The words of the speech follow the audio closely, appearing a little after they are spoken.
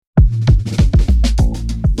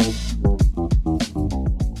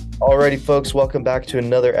Alrighty, folks, welcome back to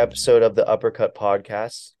another episode of the Uppercut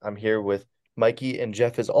podcast. I'm here with Mikey and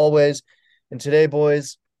Jeff as always. And today,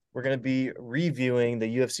 boys, we're going to be reviewing the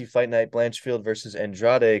UFC Fight Night Blanchfield versus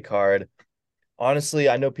Andrade card. Honestly,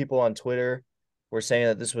 I know people on Twitter were saying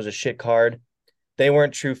that this was a shit card. They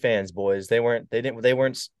weren't true fans, boys. They weren't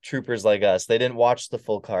troopers like us. They didn't watch the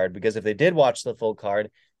full card, because if they did watch the full card,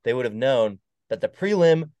 they would have known that the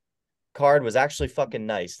prelim card was actually fucking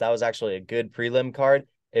nice. That was actually a good prelim card.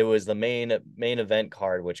 It was the main event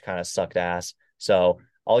card, which kind of sucked ass. So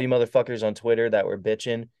all you motherfuckers on Twitter that were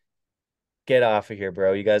bitching, get off of here,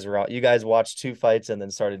 bro. You guys watched two fights and then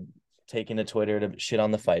started taking to Twitter to shit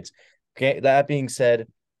on the fights. Okay, that being said,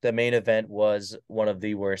 the main event was one of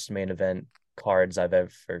the worst main event cards I've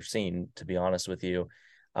ever seen, to be honest with you.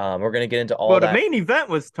 We're gonna get into all Well, the that. main event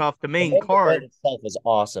was tough. The The main main event card. itself was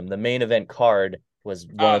awesome. The main event card was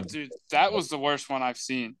one Oh, of dude, that was the worst one I've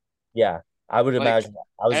seen. yeah, I would Like imagine.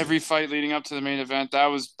 I was every fight leading up to the main event, that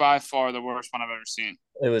was by far the worst one I've ever seen.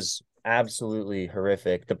 It was absolutely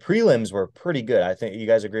horrific. The prelims were pretty good. I think you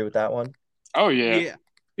guys agree with that one. Oh yeah. Yeah.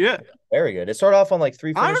 Yeah. Very good. It started off on like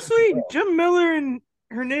three finishes. Honestly, Jim Miller and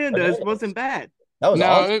Hernandez Hernandez. wasn't bad. That was No,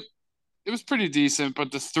 awesome. it was pretty decent,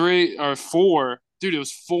 but the three or four, dude, it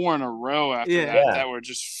was four in a row after Yeah. that Yeah. that were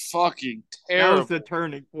just fucking That was terrible. the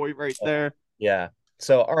turning point right there. Yeah.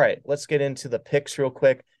 So, all right, let's get into the picks real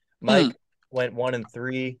quick. Mike Hmm. went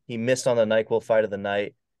 1-3. He missed on the NyQuil fight of the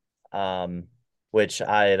night, which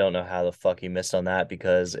I don't know how the fuck he missed on that,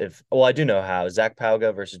 because I do know how. Zach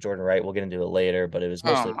Pauga versus Jordan Wright. We'll get into it later, but it was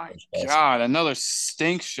Oh mostly my punch. God, another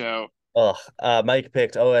stink show. Ugh. Mike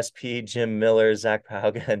picked OSP, Jim Miller, Zach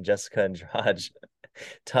Pauga, and Jessica Andrade.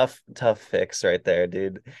 Tough picks right there,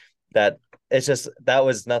 dude. That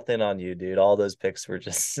was nothing on you, dude. All those picks were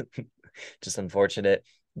just just unfortunate.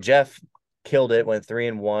 Jeff killed it, went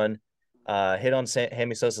 3-1. Hit on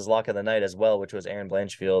Hammy Sosa's lock of the night as well, which was Aaron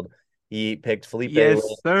Blanchfield. He picked Felipe. Yes,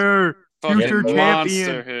 sir. Future Fucking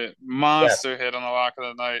champion. monster hit on the lock of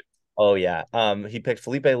the night. Oh yeah. He picked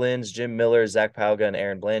Felipe Lins, Jim Miller, Zach Pauga, and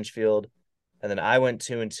Aaron Blanchfield. And then I went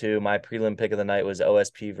 2-2. My prelim pick of the night was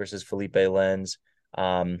OSP versus Felipe Lins.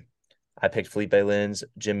 I picked Felipe Lins,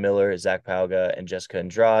 Jim Miller, Zach Pauga, and Jessica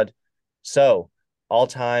Andrade. So all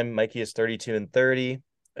time, Mikey is 32-30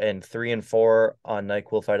 and 3-4 on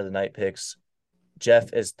NyQuil fight of the night picks.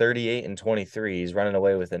 Jeff is 38-23. He's running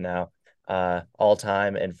away with it now. All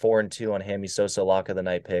time, and 4-2 on Hammy Sosa lock of the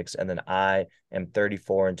night picks, and then I am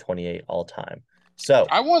 34-28 all time. So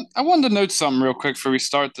I wanted to note something real quick before we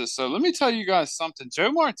start this. So let me tell you guys something.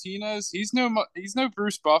 Joe Martinez, he's no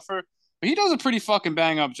Bruce Buffer, but he does a pretty fucking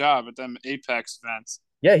bang up job at them Apex events.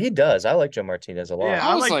 yeah, he does. I like Joe Martinez a lot. Yeah,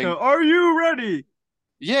 I I was like like, the Are you ready?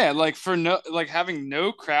 yeah, like for no like having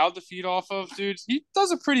no crowd to feed off of, dude, he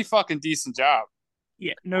does a pretty fucking decent job.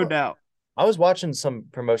 Yeah, no doubt. I was watching some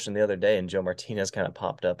promotion the other day, and Joe Martinez kind of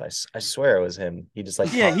popped up. I swear it was him. He just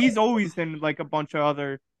like Yeah, popped he's up. always in like a bunch of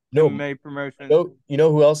other No, MMA promotions. you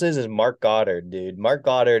know who else is Mark Goddard, dude. Mark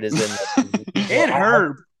Goddard is in And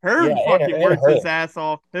Herb. Herb yeah, fucking and works his Herb. ass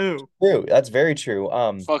off too. True. That's very true.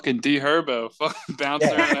 Fucking D Herbo, fucking bouncing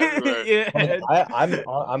Yeah. around everywhere.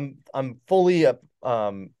 Yeah. I'm fully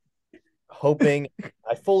hoping.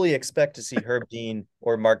 I fully expect to see Herb Dean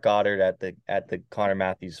or Mark Goddard at the Connor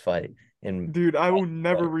Matthews fight. In Dude, I will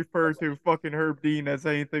never refer to fucking Herb Dean as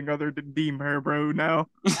anything other than Deem Herbro now.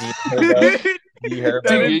 Dean Herbo. D That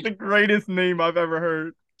Herbo. is the greatest name I've ever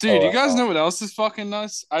heard. Dude, you guys know what else is fucking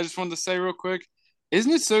nuts? I just wanted to say real quick.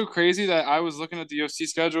 Isn't it so crazy that I was looking at the UFC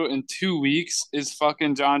schedule in 2 weeks is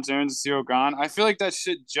fucking John Jones Zero gone? I feel like that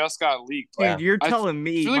shit just got leaked. Yeah. Dude, you're I telling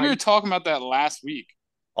me. feel like we were talking about that last week.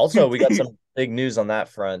 Also, we got some big news on that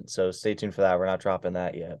front, so stay tuned for that. We're not dropping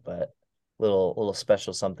that yet, but little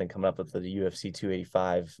special something coming up with the UFC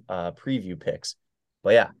 285 preview picks.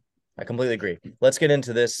 But yeah, I completely agree. Let's get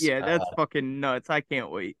into this. Yeah, that's fucking nuts. I can't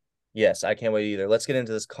wait. Yes, I can't wait either. Let's get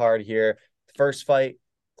into this card here. First fight,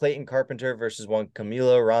 Clayton Carpenter versus one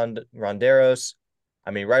Camilo Ronderos. I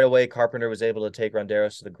mean, right away, Carpenter was able to take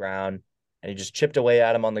Ronderos to the ground, and he just chipped away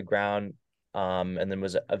at him on the ground, and then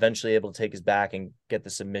was eventually able to take his back and get the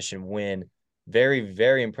submission win. Very,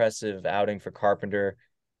 very impressive outing for Carpenter.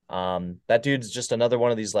 That dude's just another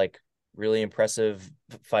one of these like really impressive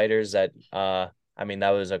fighters that I mean, that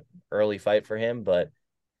was a early fight for him, but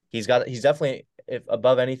he's definitely, if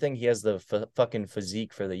above anything, he has the fucking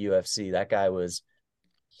physique for the UFC. That guy was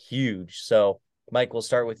huge. So, Mike, we'll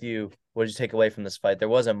start with you. What did you take away from this fight? There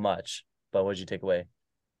wasn't much, but what did you take away?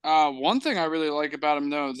 One thing I really like about him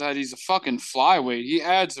though is that he's a fucking flyweight. He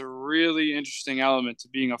adds a really interesting element to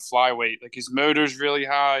being a flyweight. Like his motor's really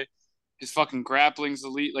high. His fucking grappling's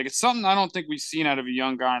elite. Like it's something I don't think we've seen out of a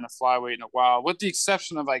young guy in the flyweight in a while, with the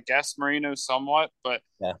exception of I guess Marino somewhat. But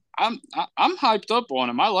Yeah. I'm hyped up on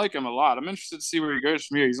him. I like him a lot. I'm interested to see where he goes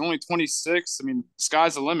from here. He's only 26. I mean,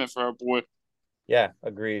 sky's the limit for our boy. Yeah,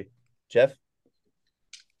 agree. Jeff?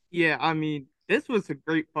 Yeah, I mean, this was a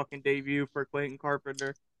great fucking debut for Clayton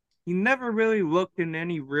Carpenter. He never really looked in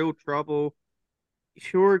any real trouble.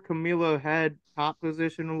 Sure, Camilo had top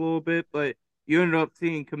position a little bit, but you ended up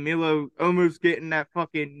seeing Camilo almost getting that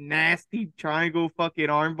fucking nasty triangle fucking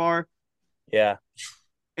armbar, Yeah.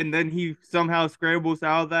 and then he somehow scrambles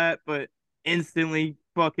out of that, but instantly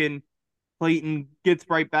fucking Clayton gets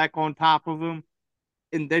right back on top of him,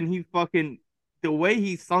 and then he fucking the way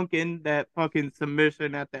he sunk in that fucking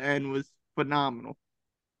submission at the end was phenomenal.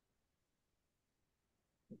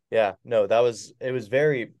 Yeah. No, it was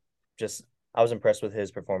very just I was impressed with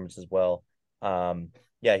his performance as well.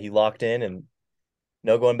 Yeah, he locked in and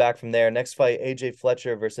no going back from there. Next fight, AJ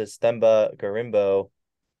Fletcher versus Themba Garimbo.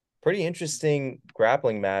 Pretty interesting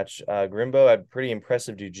grappling match. Garimbo had pretty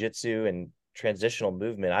impressive jiu-jitsu and transitional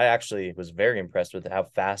movement. I actually was very impressed with how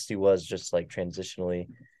fast he was just like transitionally.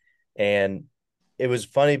 And it was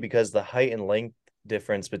funny because the height and length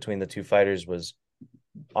difference between the two fighters was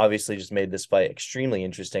obviously just made this fight extremely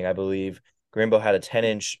interesting. I believe Grimbo had a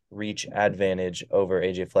 10-inch reach advantage over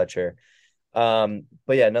AJ Fletcher. But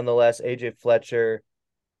yeah, nonetheless, AJ Fletcher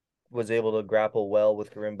was able to grapple well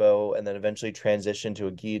with Garimbo and then eventually transition to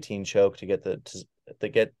a guillotine choke to get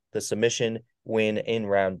the submission win in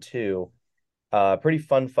round two. Pretty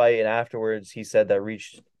fun fight, and afterwards he said that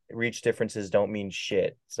reach differences don't mean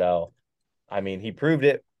shit. So, I mean, he proved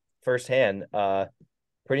it firsthand.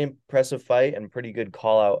 Pretty impressive fight and pretty good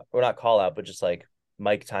call out, or not call out, but just like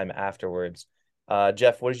mic time afterwards.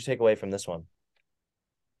 Jeff, what did you take away from this one?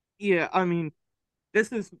 Yeah, I mean,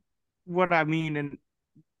 this is what I mean, and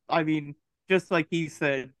I mean, just like he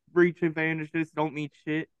said, reach advantages don't mean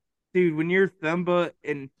shit. Dude, when you're Themba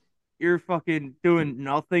and you're fucking doing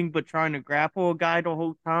nothing but trying to grapple a guy the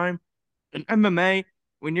whole time, in MMA,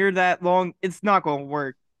 when you're that long, it's not gonna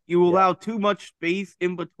work. You Yeah, allow too much space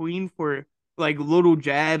in between for like little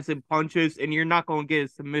jabs and punches, and you're not gonna get a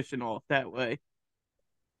submission off that way.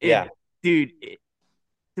 yeah. And dude,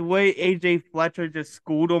 the way AJ Fletcher just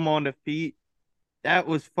schooled him on the feet, that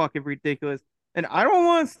was fucking ridiculous. And I don't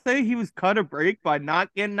want to say he was cut a break by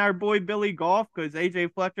not getting our boy Billy Golf because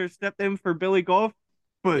AJ Fletcher stepped in for Billy Golf,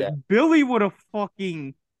 Yeah. but Billy would have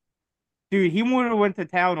fucking dude, he would have went to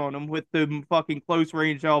town on him with the fucking close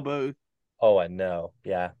range elbows. Oh, I know.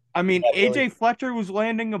 Yeah. I mean, Yeah, Billy. AJ Fletcher was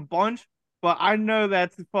landing a bunch, but I know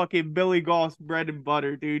that's fucking Billy Golf's bread and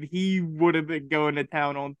butter, dude. He would have been going to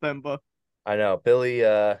town on Themba. I know. Billy,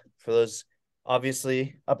 for those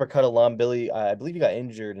obviously uppercut alum, Billy, I believe he got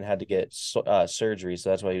injured and had to get surgery, so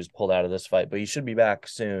that's why he was pulled out of this fight. But he should be back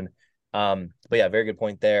soon. But yeah, very good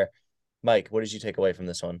point there. Mike, what did you take away from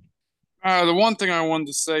this one? The one thing I wanted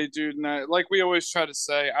to say, dude, and like we always try to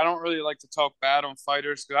say, I don't really like to talk bad on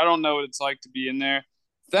fighters because I don't know what it's like to be in there.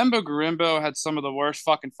 Themba Garimbo had some of the worst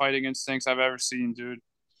fucking fighting instincts I've ever seen, dude.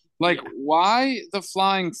 Like, Yeah. why the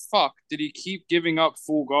flying fuck did he keep giving up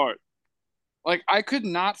full guard? Like, I could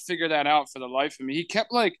not figure that out for the life of me. He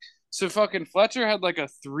kept like, so fucking Fletcher had like a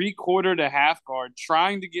 3/4 to half guard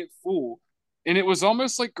trying to get full. And it was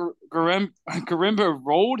almost like Garimba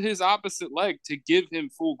rolled his opposite leg to give him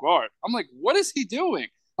full guard. I'm like, what is he doing?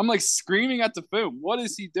 I'm like screaming at the phone. What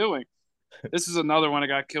is he doing? This is another one I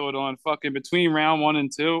got killed on. Fucking between round one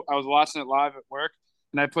and two, I was watching it live at work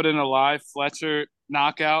and I put in a live Fletcher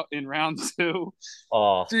knockout in round two.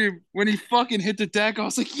 Oh, Dude, when he fucking hit the deck, I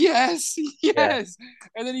was like, yes, yeah. yes.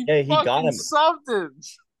 And then he Yeah, he got fucking him. subbed him.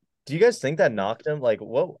 Do you guys think that knocked him? Like,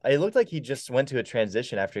 what? It looked like he just went to a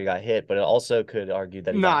transition after he got hit, but it also could argue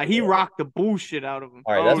that he got Nah, he hit. rocked the bullshit out of him.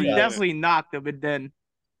 All right, Oh, that's He what yeah. definitely knocked him, and then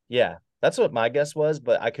yeah, that's what my guess was,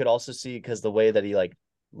 but I could also see because the way that he like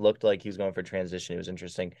looked like he was going for transition, it was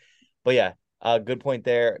interesting. But yeah, good point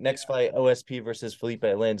there. Next Yeah. fight, OSP versus Felipe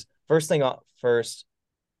Lins. First,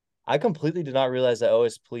 I completely did not realize that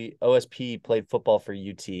OSP played football for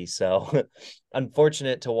UT. So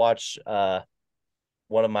unfortunate to watch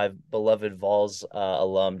one of my beloved Vols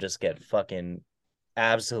alum just get fucking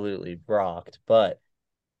absolutely rocked. But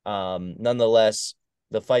nonetheless,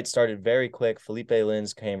 the fight started very quick. Felipe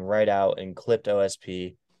Lins came right out and clipped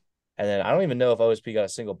OSP. And then I don't even know if OSP got a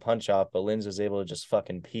single punch off, but Lins was able to just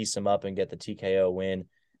fucking piece him up and get the TKO win.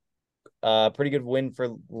 Pretty good win for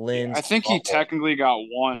Yeah. I Lins. think he technically got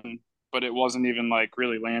one, but it wasn't even like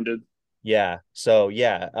really landed. Yeah. So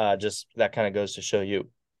yeah, just that kind of goes to show you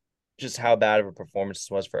just how bad of a performance this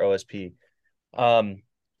was for OSP. Um,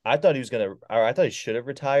 I thought he should have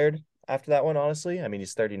retired after that one, honestly. I mean,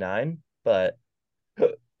 he's 39, but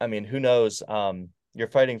I mean, who knows? You're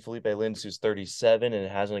fighting Felipe Lins, who's 37 and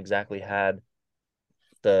hasn't exactly had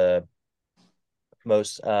the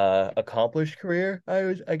most accomplished career,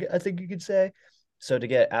 I think you could say. So to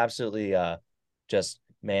get absolutely just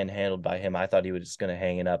manhandled by him, I thought he was just gonna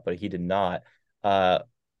hang it up, but he did not. Uh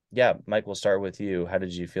yeah, Mike, we'll start with you. How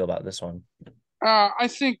did you feel about this one? I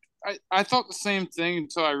think I thought the same thing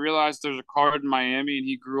until I realized there's a card in Miami and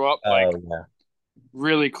he grew up like Oh yeah.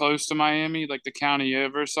 really close to Miami, like the county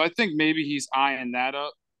over. So I think maybe he's eyeing that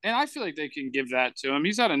up. And I feel like they can give that to him.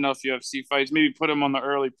 He's had enough UFC fights. Maybe put him on the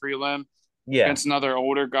early prelim Yeah. against another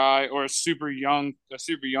older guy or a super young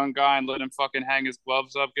guy and let him fucking hang his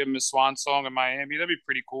gloves up, give him his swan song in Miami. That'd be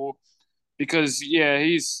pretty cool. Because yeah,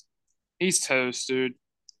 he's toast, dude. I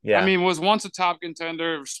Yeah. mean, was once a top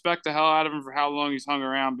contender. Respect the hell out of him for how long he's hung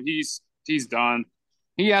around, but he's done.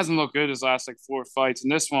 He hasn't looked good his last like four fights,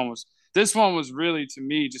 and this one was really to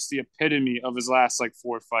me just the epitome of his last like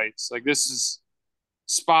four fights. Like this is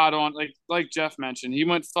spot on. Like Jeff mentioned, he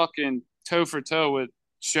went fucking toe for toe with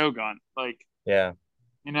Shogun. Like Yeah.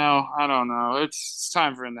 I don't know. It's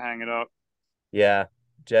time for him to hang it up. Yeah.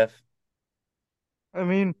 Jeff. I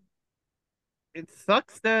mean, it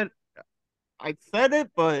sucks that I said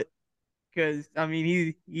it, but because I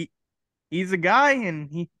mean he's a guy and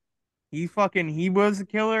he was a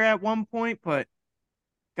killer at one point, but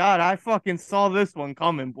God, I fucking saw this one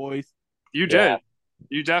coming, boys. You Yeah. did.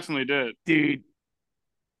 You definitely did. Dude,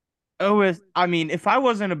 I mean, if I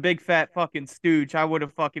wasn't a big fat fucking stooge, I would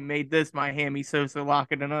have fucking made this my Hammy Sosa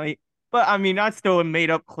lock of the night. But I mean, I still made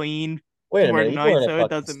up clean Wait a for minute, you tonight, weren't a so it fucking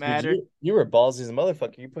doesn't stooge. matter. You were ballsy as a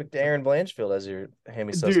motherfucker. You picked Aaron Blanchfield as your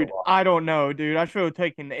Hammy Sosa Dude, lock. I don't know, dude. I should have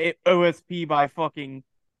taken the OSP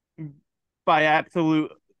by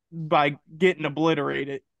absolute by getting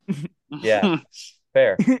obliterated. Yeah,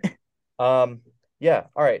 fair. Yeah,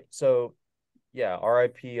 all right. So yeah,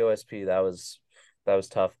 RIP OSP. That was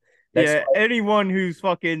tough. Next Yeah, fight, anyone who's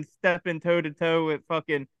fucking stepping toe to toe with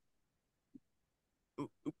fucking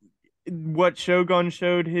what Shogun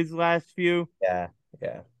showed his last few, yeah,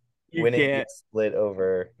 yeah. you Winning via can't. split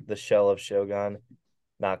over the shell of Shogun.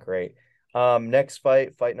 Not great. Next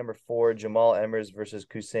fight number 4, Jamal Emmers versus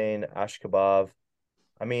Hussein Ashkabov.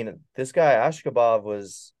 I mean, this guy Ashkabov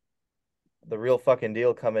was the real fucking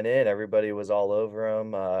deal coming in. Everybody was all over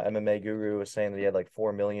him. MMA Guru was saying that he had like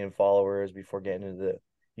 4 million followers before getting into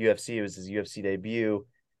the UFC. It was his UFC debut.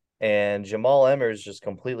 And Jamal Emmers just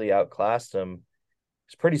completely outclassed him.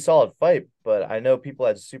 It's a pretty solid fight, but I know people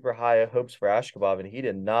had super high hopes for Ashkabov, and he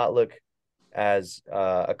did not look as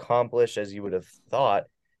accomplished as you would have thought.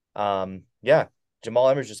 Yeah, Jamal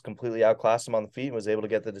Emmers just completely outclassed him on the feet and was able to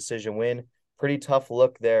get the decision win. Pretty tough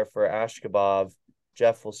look there for Ashkabov.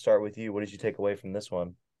 Jeff, we'll start with you. What did you take away from this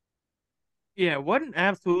one? Yeah, what an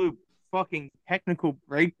absolute fucking technical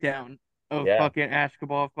breakdown of Yeah, fucking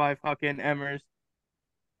Ashkabov by fucking Emmers.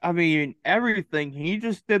 I mean, everything. He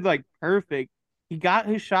just did like perfect. He got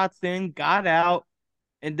his shots in, got out,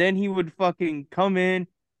 and then he would fucking come in,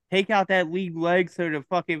 take out that lead leg so the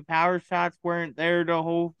fucking power shots weren't there the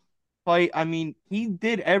whole fight. I mean, he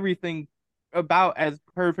did everything about as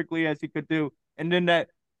perfectly as he could do. And then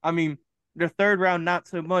I mean, the third round, not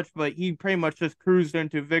so much, but he pretty much just cruised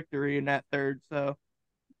into victory in that third. So,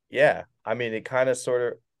 yeah. I mean, it kind of sort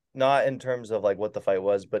of not in terms of like what the fight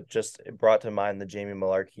was, but just it brought to mind the Jamie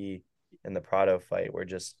Malarkey and the Prado fight, where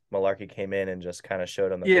just Malarkey came in and just kind of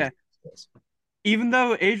showed him that yeah, this. even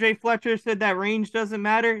though AJ Fletcher said that range doesn't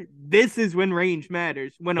matter, this is when range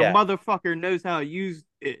matters. When a Yeah, motherfucker knows how to use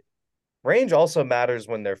it. range also matters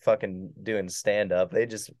when they're fucking doing stand up. They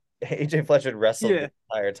just AJ Fletcher wrestled Yeah. the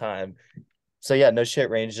entire time. So yeah, no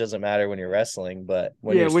shit, range doesn't matter when you're wrestling, but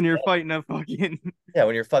when Yeah, you're when you're fighting a fucking yeah,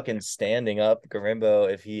 when you're fucking standing up,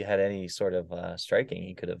 Garimbo, if he had any sort of striking,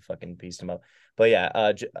 he could have fucking pieced him up. But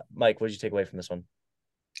yeah, Mike, what did you take away from this one?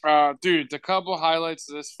 Dude, the couple highlights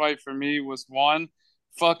of this fight for me was one,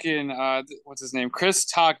 fucking what's his name? Chris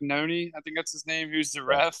Tognoni, I think that's his name, who's the Yeah,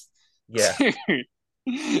 ref. yeah,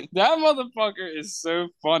 That motherfucker is so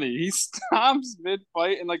funny. He stops mid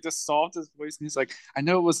fight in like the softest voice, and he's like, "I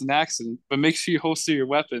know it was an accident, but make sure you holster your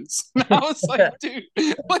weapons." And I was like, "Dude,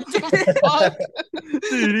 what the fuck?"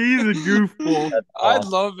 dude, he's a goofball. that's I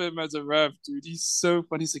awesome. love him as a ref, dude. He's so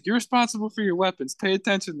funny. He's like, "You're responsible for your weapons. Pay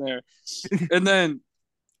attention there." And then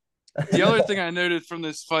the other thing I noted from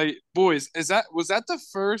this fight, boys, was that the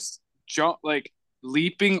first jump like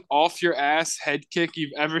leaping off your ass head kick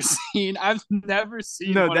you've ever seen? I've never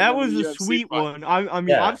seen No, one of that them in a was a UFC sweet fight. one. I mean,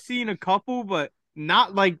 Yeah, I've seen a couple, but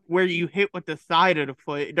not like where you hit with the side of the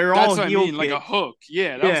foot. They're all That's what I heel mean, like a kicks. hook.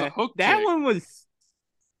 Yeah, that was a Yeah, hook that kick. one was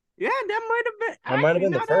Yeah, that might have been That might have actually.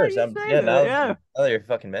 been the Now that first. you say Yeah, that, yeah. now that you're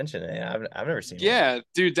fucking mentioning it, I've never seen one. Yeah,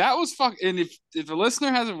 dude, that was fuck. And if the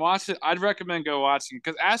listener hasn't watched it, I'd recommend go watching it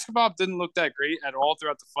because Ashkabab didn't look that great at all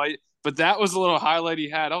throughout the fight, but that was a little highlight he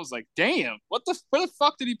had. I was like, damn, where the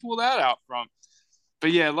fuck did he pull that out from?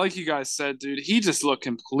 But yeah, like you guys said, dude, he just looked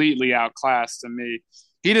completely outclassed to me.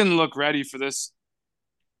 He didn't look ready for this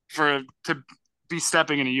to be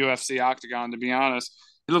stepping in a UFC octagon. To be honest,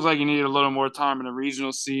 he looked like he needed a little more time in the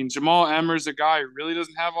regional scene. Jamal Emmer's a guy who really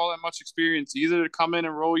doesn't have all that much experience either to come in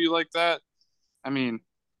and roll you like that. I mean,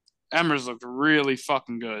 Emmers looked really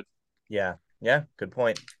fucking good. Yeah, yeah, good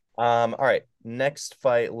point. All right, next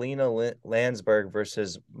fight, Lena Landsberg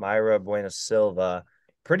versus Mayra Bueno Silva.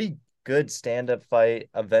 Pretty good stand-up fight.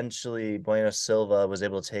 Eventually, Bueno Silva was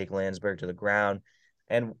able to take Landsberg to the ground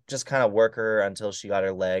and just kind of work her until she got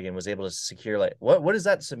her leg and was able to secure like what is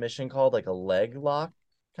that submission called? Like a leg lock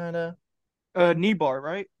kind of thing? Knee bar,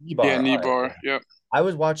 right? Knee Yeah, bar. knee All right. bar. Yeah. Yep. I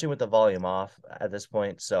was watching with the volume off at this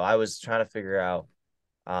point, so I was trying to figure out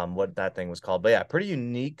what that thing was called. But yeah, pretty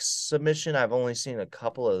unique submission. I've only seen a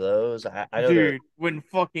couple of those. I know they're Dude, when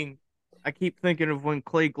fucking, I keep thinking of when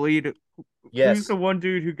Clay Guida, who's yes. the one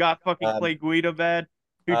dude who got fucking Um Clay Guida bad,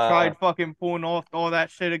 who uh tried fucking pulling off all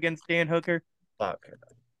that shit against Dan Hooker? fuck.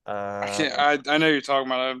 I Uh can't. I know you're talking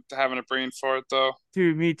about. I'm having a brain fart though.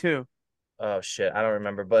 Dude, me too. oh shit, I don't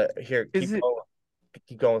remember. But here, Is it?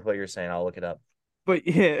 keep going with what you're saying. I'll look it up. But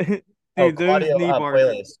yeah, Oh, dude, those knee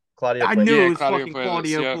bars. Claudio I Puelles. knew it Yeah, was Claudio fucking Puelles.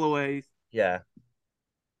 Claudio Yep. Puelles. Yeah.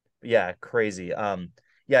 Yeah, crazy.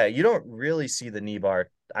 Yeah, you don't really see the knee bar,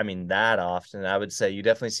 I mean, that often. I would say you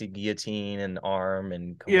definitely see guillotine and arm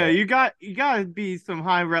and Yeah, Kimura. you gotta be some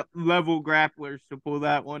level grapplers to pull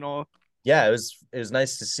that one off. Yeah, it was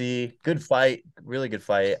nice to see. Good fight, really good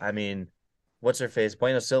fight. I mean, what's her face?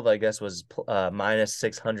 Bueno Silva, I guess, was minus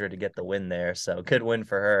 600 to get the win there, so good win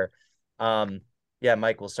for her. Yeah,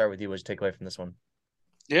 Mike, we'll start with you. What'd you take away from this one?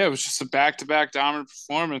 Yeah, it was just a back-to-back dominant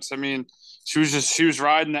performance. I mean, she was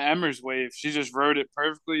riding the Emmers wave. She just rode it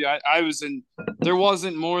perfectly. I was in. There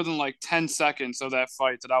wasn't more than like 10 seconds of that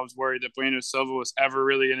fight that I was worried that Bueno Silva was ever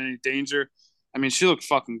really in any danger. I mean, she looked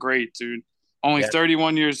fucking great, dude. Only Yeah,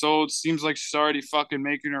 31 years old. Seems like she's already fucking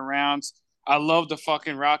making her rounds. I love the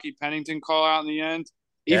fucking Rocky Pennington call out in the end.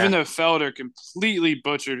 Even yeah. though Felder completely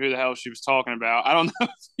butchered who the hell she was talking about. I don't know if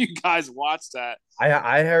you guys watched that.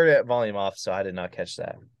 I heard it volume off, so I did not catch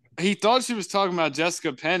that. He thought she was talking about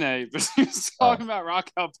Jessica Penne, but she was Oh, talking about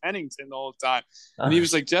Raquel Pennington the whole time. And he oh,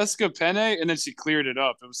 was like, Jessica Penne, and then she cleared it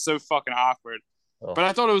up. It was so fucking awkward. oh. But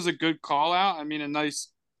I thought it was a good call out. I mean, a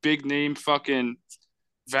nice big name fucking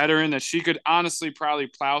veteran that she could honestly probably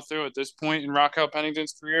plow through at this point in Raquel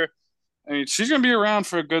Pennington's career. I mean, she's gonna be around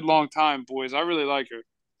for a good long time, boys. I really like her.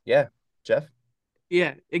 Yeah, Jeff.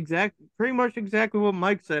 Yeah, exactly. Pretty much exactly what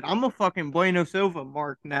Mike said. I'm a fucking Bueno Silva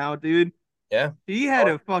mark now, dude. Yeah. He had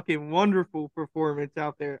a fucking wonderful performance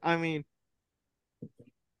out there. I mean,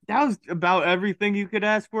 that was about everything you could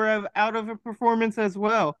ask for out of a performance as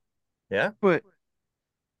well. Yeah. But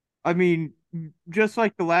I mean, just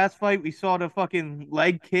like the last fight, we saw the fucking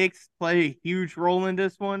leg kicks play a huge role in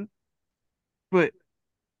this one. But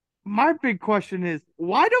my big question is,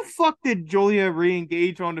 why the fuck did Julia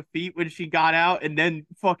re-engage on the feet when she got out and then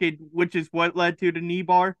fucking, which is what led to the knee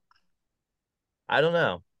bar? I don't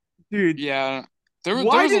know. Dude, Yeah, there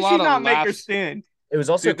why was a did she lot of not make her laps. stand? It was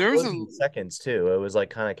also Dude, there was a closing seconds too. It was like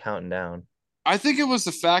kind of counting down. I think it was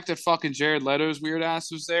the fact that fucking Jared Leto's weird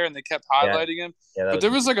ass was there and they kept Yeah. highlighting him. Yeah, that But was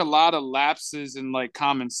there was weird. like a lot of lapses in like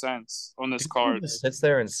common sense on Do this you think he card. just sits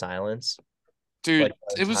there in silence Dude, like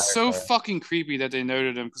the it was entire so time? fucking creepy that they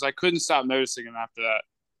noted him because I couldn't stop noticing him after that.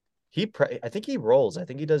 I think he rolls. I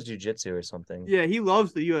think he does jujitsu or something. Yeah, he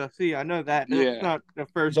loves the UFC. I know that. That's Yeah. not the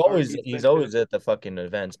first card he's He's been to. always at the fucking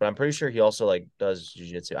events, but I'm pretty sure he also like does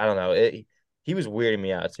jujitsu. I don't know. He was weirding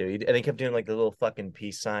me out too. And he kept doing like the little fucking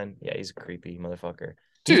peace sign. Yeah, he's a creepy motherfucker.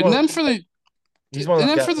 He's Dude, one and of then those, for the he's one of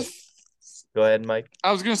and those then guys. for the Go ahead, Mike.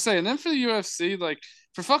 I was gonna say, and then for the UFC, like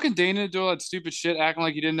for fucking Dana to do all that stupid shit, acting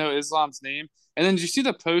like he didn't know Islam's name, and then did you see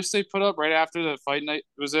the post they put up right after the fight night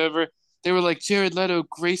was over? They were like, Jared Leto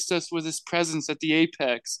graced us with his presence at the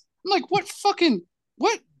Apex. I'm like, what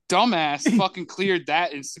dumbass fucking cleared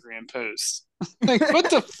that Instagram post? Like,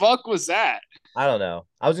 what the fuck was that? I don't know.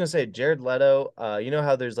 I was gonna say Jared Leto. You know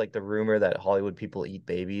how there's like the rumor that Hollywood people eat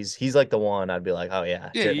babies. He's like the one I'd be like, oh yeah,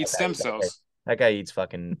 Yeah, Jared, he eats stem cells. that guy eats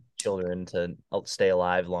fucking children to stay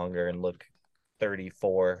alive longer and look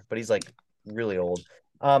 34. But he's like really old.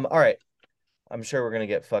 All right. I'm sure we're gonna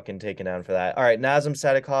get fucking taken down for that. All right, Nazem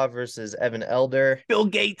Sadikov versus Evan Elder. Bill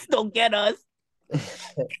Gates, don't get us.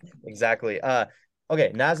 Exactly.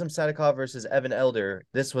 Okay, Nazem Sadikov versus Evan Elder.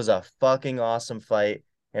 This was a fucking awesome fight.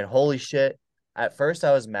 And holy shit, at first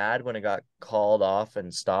I was mad when it got called off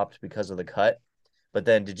and stopped because of the cut. But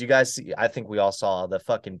then did you guys see? I think we all saw the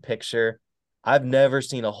fucking picture. I've never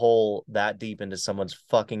seen a hole that deep into someone's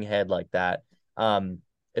fucking head like that. Um,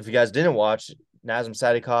 if you guys didn't watch, Nazem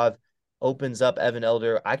Sadikov opens up Evan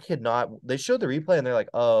Elder. I could not. They showed the replay and they're like,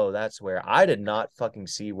 "Oh, that's where." I did not fucking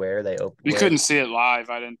see where they opened. We Where? couldn't see it live.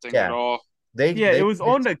 I didn't think at Yeah, all. Yeah, it they. was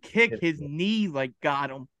on the kick. His knee like got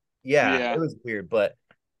him. Yeah, it Yeah. was weird, but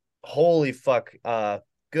holy fuck.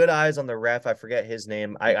 Good eyes on the ref. I forget his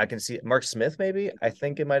name. I can see it. Mark Smith, maybe. I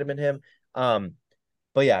think it might have been him. Um,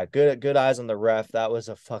 but yeah, good eyes on the ref. That was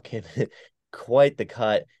a fucking quite the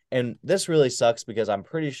cut. And this really sucks because I'm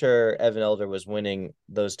pretty sure Evan Elder was winning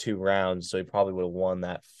those 2 rounds, so he probably would have won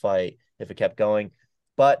that fight if it kept going.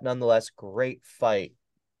 But nonetheless, great fight.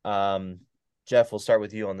 Um, Jeff, we'll start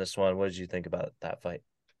with you on this one. What did you think about that fight?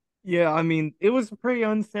 Yeah, I mean, it was a pretty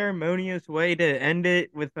unceremonious way to end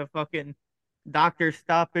it with a fucking doctor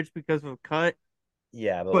stoppage because of a cut.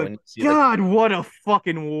 Yeah, but But when you see the God, what a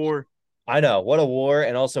fucking war. I know, what a war.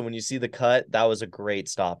 And also when you see the cut, that was a great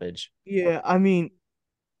stoppage. Yeah, I mean,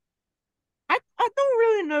 I don't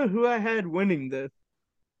really know who I had winning this.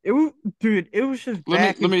 It was, dude, it was just Let me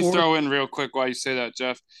back let and me forth. throw in real quick while you say that,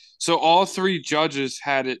 Jeff. So all three judges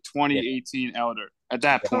had it Yeah, 2018 Elder at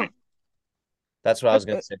that yeah. Huh, point. That's what I was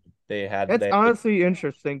that, gonna say. They had that's they honestly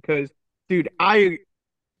interesting because, dude,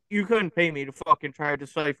 you couldn't pay me to fucking try to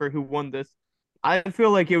decipher who won this. I feel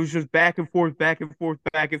like it was just back and forth, back and forth,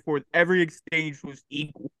 back and forth. Every exchange was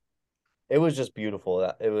equal. it was just beautiful.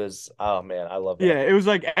 It was oh man, I love that Yeah, fight. it was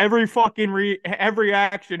like every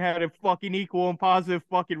action had a fucking equal and positive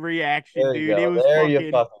fucking reaction, There you dude. It go. was There you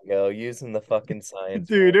fucking fucking go. Using the fucking science,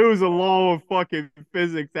 man. dude, it was a law of fucking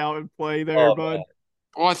physics out in play there, Oh man. bud.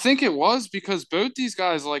 Well, I think it was because both these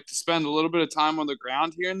guys like to spend a little bit of time on the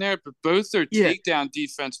ground here and there, but both their Yeah, takedown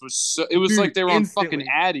defense was it was like dude, they were on fucking instantly.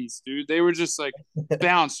 addies, dude. They were just like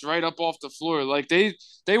bounced right up off the floor. Like they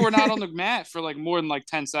were not on the mat for like more than like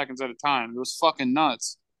 10 seconds at a time. It was fucking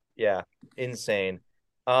nuts. Yeah, insane.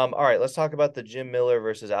 All right, let's talk about the Jim Miller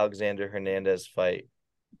versus Alexander Hernandez fight.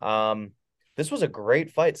 Um, this was a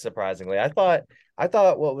great fight, surprisingly. I thought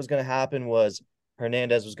what was gonna happen was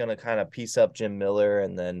Hernandez was gonna kind of piece up Jim Miller,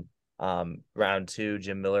 and then round two,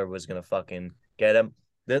 Jim Miller was gonna fucking get him.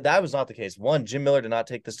 That was not the case. One, Jim Miller did not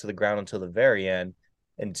take this to the ground until the very end,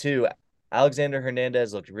 and two, Alexander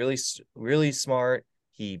Hernandez looked really smart.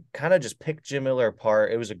 He kind of just picked Jim Miller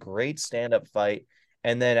apart. It was a great stand-up fight.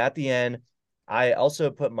 And then at the end, I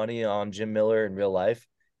also put money on Jim Miller in real life.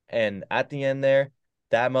 And at the end there,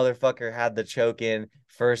 that motherfucker had the choke in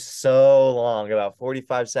for so long, about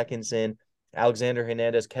 45 seconds in. Alexander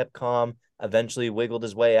Hernandez kept calm, eventually wiggled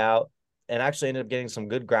his way out, and actually ended up getting some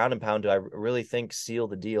good ground and pound to, I really think, seal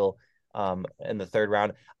the deal in the third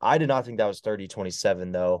round. I did not think that was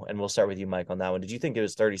 30-27, though. And we'll start with you, Mike, on that one. Did you think it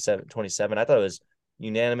was 37-27? I thought it was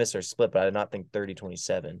unanimous or split, but I did not think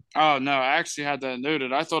 30-27. Oh no, I actually had that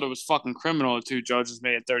noted. I thought it was fucking criminal the two judges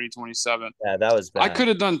made it 30-27. Yeah, that was I bad. could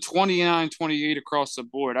have done 29-28 across the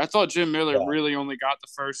board. I thought Jim Miller Yeah, really only got the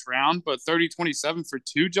first round, but 30-27 for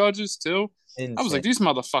two judges too. I was insane. like, these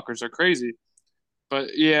motherfuckers are crazy.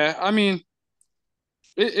 But yeah, I mean,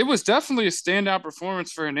 it was definitely a standout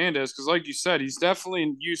performance for Hernandez because, like you said, he's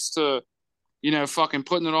definitely used to, fucking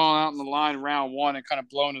putting it all out in the line round one and kind of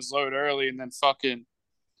blowing his load early and then fucking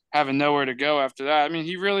having nowhere to go after that. I mean,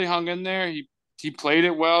 he really hung in there. He played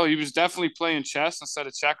it well. He was definitely playing chess instead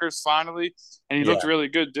of checkers finally, and he looked Yeah, really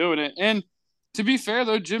good doing it. And to be fair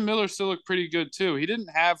though, Jim Miller still looked pretty good too. He didn't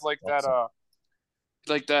have awesome.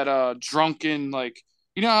 like that drunken like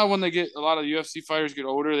you know how when they get a lot of UFC fighters get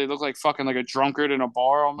older, they look like fucking like a drunkard in a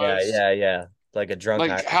bar Yeah, almost. yeah, yeah. Like a drunk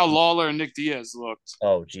Like high. how Lawler and Nick Diaz looked.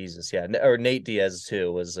 Oh, Jesus. Yeah. Or Nate Diaz,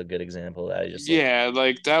 too, was a good example. That I just looked. Yeah,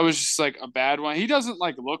 like that was just like a bad one. He doesn't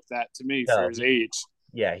like look that to me for No, his age.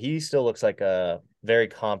 yeah, he still looks like a very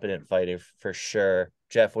competent fighter for sure.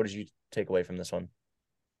 Jeff, what did you take away from this one?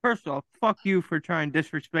 First off, fuck you for trying to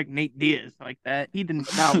disrespect Nate Diaz like that. He did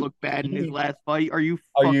not look bad in his last fight. Are you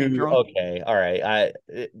Are fucking you drunk? okay? All right.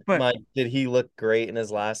 But Mike, did he look great in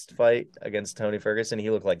his last fight against Tony Ferguson? He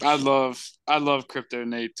looked like shit. I love Crypto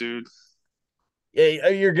Nate, dude. Yeah,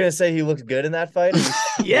 you're gonna say he looked good in that fight? Are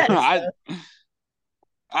you yes, I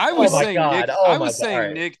I Oh was my saying God. Nick. Oh I my was God. All saying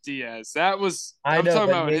right. Nick Diaz. That was I I'm know, talking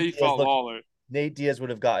but about when he fought Lawler. Nate Diaz would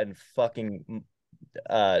have gotten fucking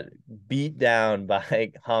uh beat down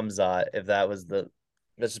by Hamzat if that was the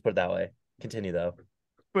let's just put it that way. Continue though.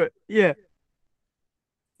 but yeah,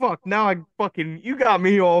 fuck. Now I fucking you got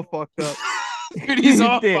me all fucked up. Dude, he's You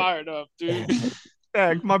all did. fired up, dude.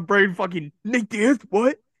 My brain fucking Nick Diaz.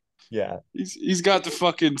 What? Yeah. He's got the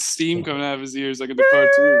fucking steam coming out of his ears like in the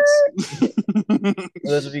cartoons. For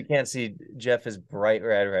those of you who can't see, Jeff is bright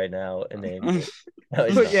red right now in anger. No,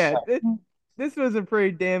 he's But not. yeah, this was a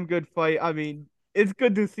pretty damn good fight. I mean, it's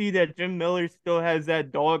good to see that Jim Miller still has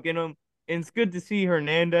that dog in him, and it's good to see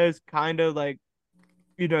Hernandez kind of like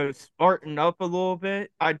smarten up a little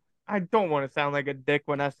bit. I don't want to sound like a dick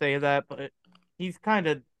when I say that, but he's kind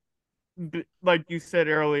of like you said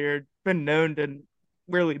earlier, been known to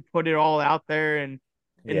really put it all out there and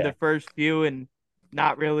in Yeah. the first few and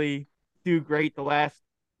not really do great the last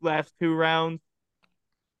two rounds.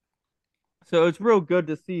 So it's real good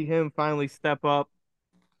to see him finally step up.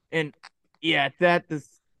 And yeah, that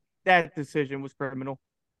decision was criminal.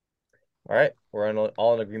 All right. We're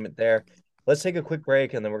all in agreement there. Let's take a quick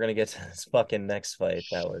break and then we're gonna get to this fucking next fight.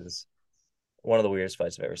 That was one of the weirdest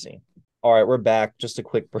fights I've ever seen. All right, we're back. Just a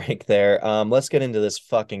quick break there. Let's get into this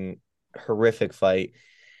fucking horrific fight.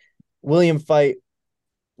 William fight.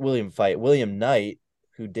 William Knight,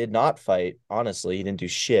 who did not fight, honestly, he didn't do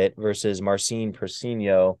shit, versus Marcin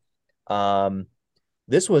Persino. Um,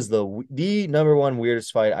 this was the number one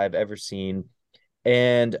weirdest fight I've ever seen.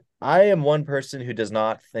 And I am one person who does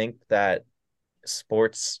not think that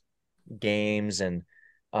sports games and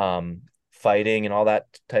fighting and all that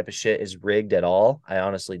type of shit is rigged at all. I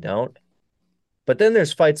honestly don't. But then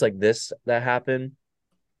there's fights like this that happen,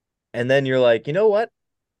 and then you're like, you know what?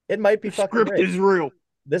 It might be The fucking script rigged. is real.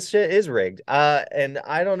 This shit is rigged. And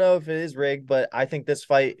I don't know if it is rigged, but I think this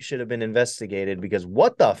fight should have been investigated because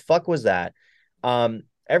what the fuck was that?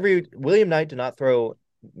 Every William Knight did not throw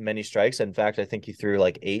many strikes. In fact, I think he threw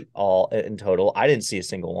like 8 all in total. I didn't see a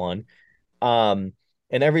single one. Um,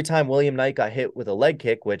 and every time William Knight got hit with a leg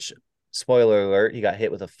kick, which spoiler alert, he got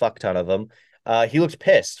hit with a fuck ton of them. He looked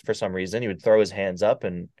pissed for some reason. He would throw his hands up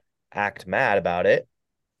and act mad about it,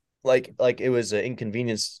 like it was an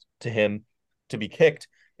inconvenience to him to be kicked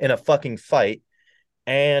in a fucking fight.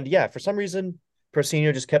 And yeah, for some reason,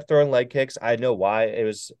 Persino just kept throwing leg kicks. I know why. It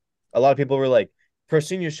was a lot of people were like,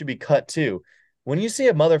 Persino should be cut too. When you see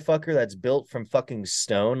a motherfucker that's built from fucking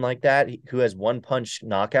stone like that, who has one punch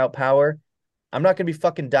knockout power, I'm not going to be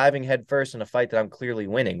fucking diving head first in a fight that I'm clearly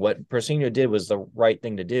winning. What Persino did was the right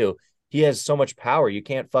thing to do. He has so much power. You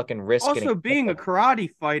can't fucking risk getting. Also, being a karate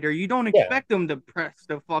fighter, you don't Yeah. expect him to press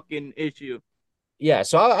the fucking issue. Yeah.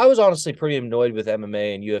 So I was honestly pretty annoyed with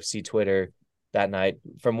MMA and UFC Twitter that night.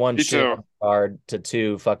 From one, Me shit too. on guard to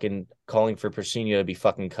two, fucking calling for Persino to be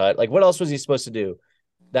fucking cut. Like, what else was he supposed to do?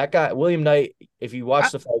 That guy, William Knight, if you watch I,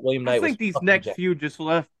 the fight, William I Knight was think these fucking next few just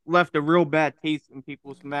left a real bad taste in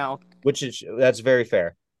people's mouth. which is that's very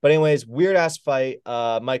fair. But anyways, weird ass fight.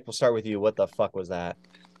 Mike, we'll start with you. What the fuck was that?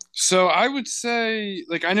 So I would say,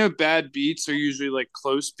 like, I know bad beats are usually like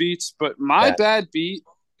close beats, but my Bad. bad beat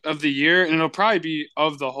of the year, and it'll probably be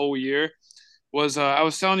of the whole year, was I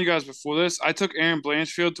was telling you guys before this, I took Aaron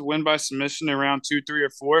Blanchfield to win by submission in round 2, 3, or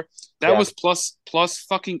 4. That Yeah. was plus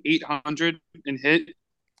fucking 800 and hit.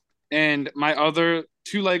 And my other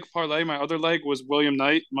two leg parlay, my other leg was William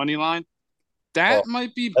Knight money line. Oh, That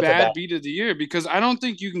might be that's a bad. bad beat of the year because I don't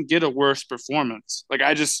think you can get a worse performance. Like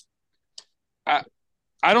I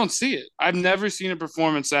I don't see it. I've never seen a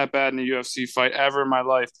performance that bad in a UFC fight ever in my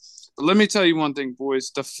life. But let me tell you one thing,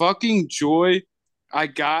 boys. The fucking joy I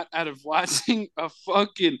got out of watching a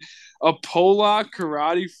Polak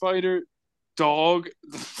karate fighter dog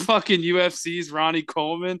the fucking UFC's Ronnie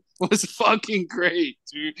Coleman was fucking great,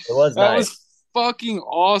 dude. It was That nice. was fucking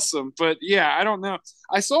awesome. But yeah, I don't know.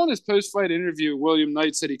 I saw in his post fight interview, William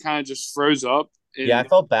Knight said he kind of just froze up. Yeah, I And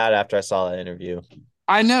felt bad after I saw that interview.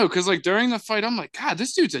 I know, because like during the fight, I'm like, God,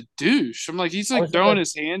 this dude's a douche. I'm like, he's I like was throwing gonna,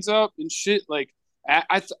 his hands up and shit. Like,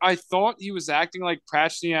 I thought he was acting like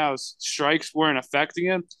Prachnow's strikes weren't affecting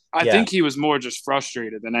him. I yeah, think he was more just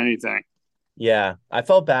frustrated than anything. yeah. I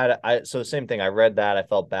felt bad. So same thing. I read that. I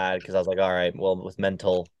felt bad because I was like, all right, well, with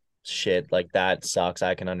mental shit like that sucks.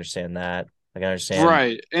 I can understand that. I can understand.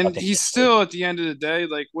 Right. And Fucking- he's still at the end of the day,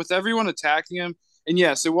 like with everyone attacking him, and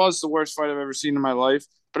yes, it was the worst fight I've ever seen in my life,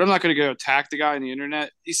 but I'm not gonna go attack the guy on the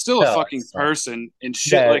internet. He's still a No, fucking it's not. person and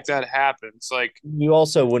shit Yeah, like that happens. Like you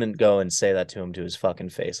also wouldn't go and say that to him to his fucking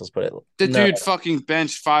face. Let's put it. the No, dude fucking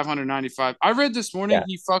benched 595. I read this morning yeah.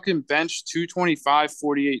 he fucking benched 225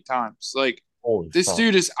 48 times. Like Holy this fuck.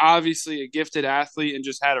 dude is obviously a gifted athlete and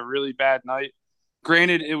just had a really bad night.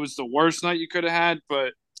 Granted, it was the worst night you could have had,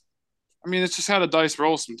 but I mean, it's just how the dice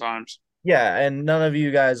roll sometimes. Yeah, and none of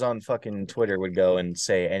you guys on fucking Twitter would go and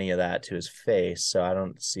say any of that to his face. So I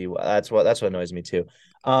don't see that's what annoys me too.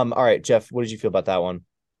 All right, Jeff, what did you feel about that one?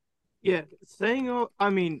 Yeah, I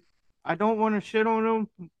mean, I don't want to shit on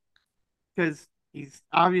him because He's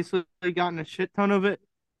obviously gotten a shit ton of it,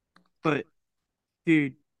 but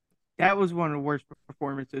dude, that was one of the worst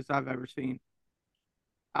performances I've ever seen.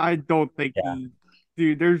 I don't think Yeah.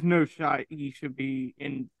 dude, there's no shot he should be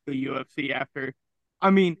in the UFC after. I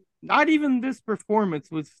mean, not even this performance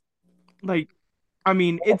was like, I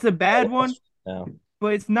mean, it's a bad one, No.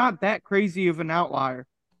 but it's not that crazy of an outlier.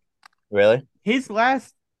 Really? His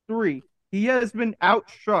last three, he has been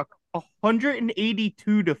outstruck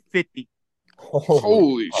 182 to 50. Holy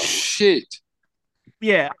Holy fuck. shit.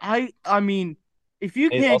 Yeah, I mean, if you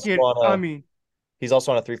He's can't also get, on I a mean, he's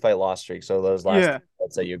also on a 3 fight loss streak. So those last yeah,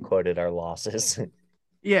 fights that you quoted are losses.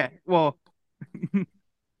 yeah, well,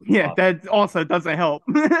 yeah, Fuck. that also doesn't help.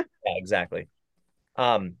 Yeah, exactly.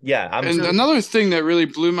 Yeah, I'm And So, another thing that really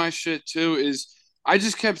blew my shit too is I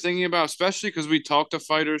just kept thinking about, especially because we talked to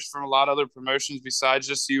fighters from a lot of other promotions besides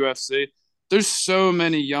just the UFC. There's so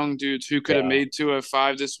many young dudes who could have yeah. made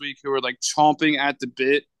 205 this week who were like chomping at the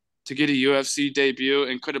bit to get a UFC debut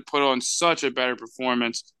and could have put on such a better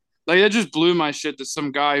performance. Like that just blew my shit that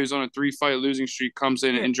some guy who's on a 3 fight losing streak comes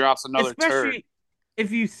in yeah, and drops another turd. especially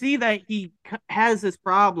if you see that he has this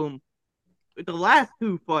problem with the last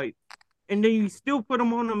two fights, and then you still put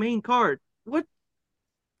him on the main card. What?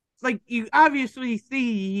 Like you obviously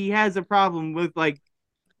see he has a problem with like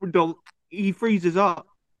the he freezes up.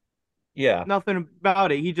 Yeah. Nothing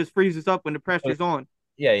about it. He just freezes up when the But, pressure's on.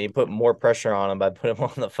 yeah, you put more pressure on him by putting him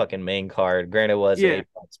on the fucking main card. Granted, it was Yeah,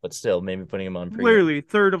 Apex, but still, maybe putting him on premium. literally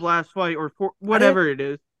third of last fight or I didn't whatever it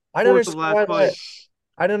is, I didn't fourth of understand last why fight.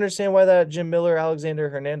 I didn't understand why that Jim Miller Alexander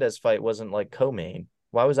Hernandez fight wasn't like co-main.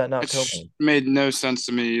 Why was that not It's co-main? made no sense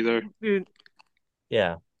to me either. Dude,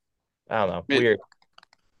 Yeah, I don't know. It,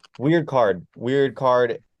 Weird card. Weird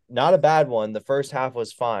card. Not a bad one. The first half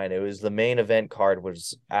was fine. It was the main event card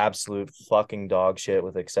was absolute fucking dog shit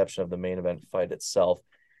with the exception of the main event fight itself.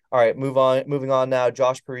 All right, moving on now.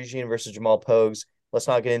 Josh Parisian versus Jamal Pogues. Let's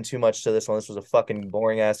not get into too much to this one. This was a fucking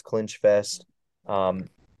boring ass clinch fest. Um,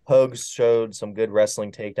 Pogues showed some good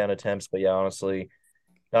wrestling takedown attempts, but yeah, honestly,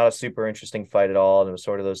 not a super interesting fight at all. And it was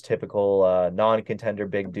sort of those typical non-contender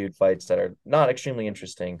big dude fights that are not extremely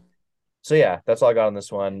interesting. So yeah, that's all I got on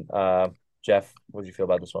this one. Jeff, what did you feel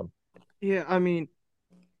about this one? yeah, I mean,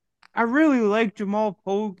 I really like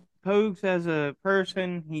Pogues as a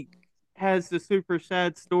person. He has the super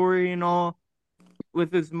sad story and all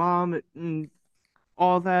with his mom and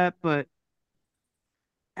all that, but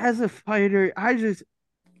as a fighter, I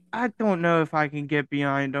don't know if I can get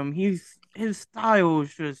behind him. His style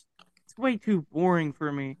is just it's way too boring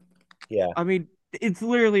for me. Yeah. I mean, it's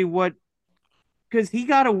literally what because he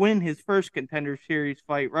got to win his first contender series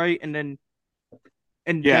fight, right? And then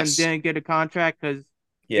yes. didn't get a contract because it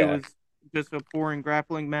Yeah. was just a boring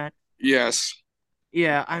grappling match. Yes.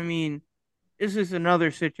 Yeah, I mean, this is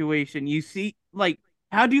another situation. You see, like,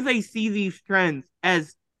 how do they see these trends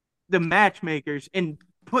as the matchmakers and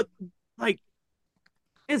put like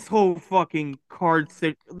this whole fucking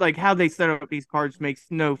like how they set up these cards makes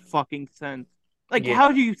no fucking sense. Like, Yeah.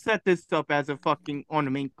 how do you set this up as a fucking on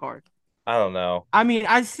the main card? I don't know. I mean,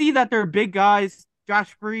 I see that they're big guys.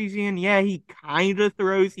 Josh Parisian, yeah, he kind of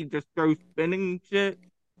throws. He just throws spinning shit,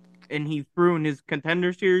 and he threw in his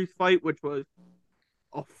contender series fight, which was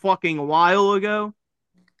a fucking while ago.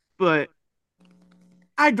 But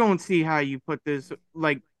I don't see how you put this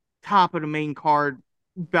like top of the main card,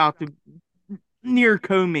 about to near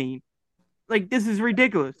co-main. Like this is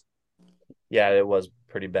ridiculous. Yeah, it was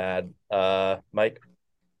pretty bad. Mike.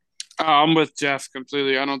 I'm with Jeff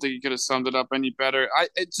completely. I don't think he could have summed it up any better.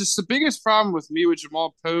 It's just the biggest problem with me with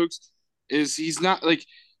Jamal Pogues is he's not like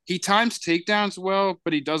he times takedowns well,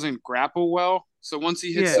 but he doesn't grapple well. So once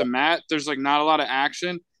he hits Yeah, the mat, there's like not a lot of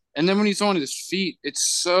action. And then when he's on his feet, it's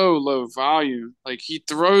so low volume. Like he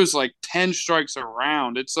throws like 10 strikes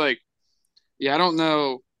around. It's like, yeah, I don't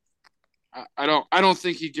know. I don't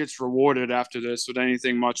think he gets rewarded after this with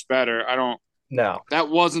anything much better. I don't No. that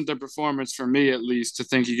wasn't the performance for me at least to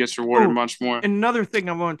think he gets rewarded oh, much more. and another thing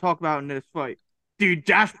I want to talk about in this fight, dude.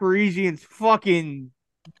 Josh Parisian's fucking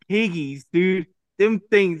piggies, dude. Them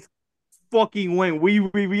things fucking went wee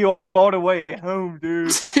all the way home,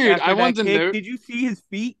 dude. Dude, After that kick, did you see his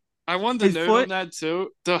feet? I wanted to His note on foot? that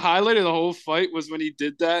too. The highlight of the whole fight was when he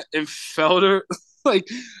did that and Felder like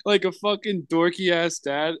like a fucking dorky ass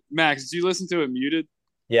dad. Max, did you listen to it muted?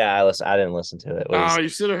 Yeah, I didn't listen to it. What Oh, is you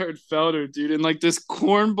should have heard Felder, dude. And like this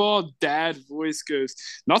cornball dad voice goes,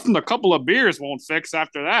 nothing a couple of beers won't fix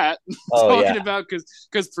after that. Oh yeah. Talking about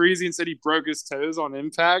because Parisian said he broke his toes on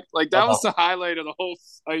impact. Like that was Oh, the highlight of the whole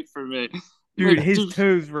fight for me. Dude, Like, his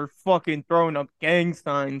toes were fucking throwing up gang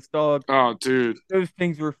signs, dog. oh, dude. Those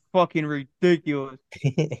things were fucking ridiculous.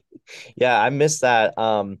 Yeah, I missed that.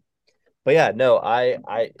 But yeah, no,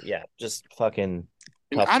 yeah, just fucking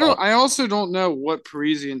And tough fight. I also don't know what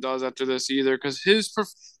Parisian does after this either, because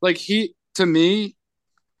like to me,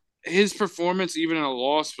 his performance even in a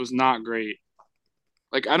loss was not great.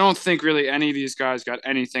 Like, I don't think really any of these guys got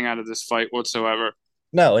anything out of this fight whatsoever.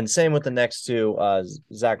 No, and same with the next two,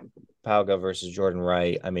 Zach Pauga versus Jordan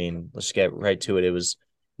Wright. I mean, let's get right to it. It was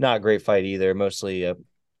not a great fight either. Mostly a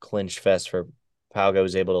clinch fest for Pauga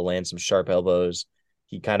was able to land some sharp elbows.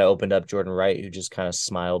 He kind of opened up Jordan Wright, who just kind of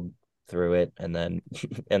smiled through it, and then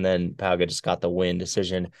and then Pauga just got the win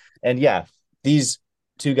decision. And yeah, these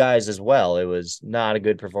two guys as well. It was not a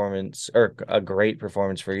good performance or a great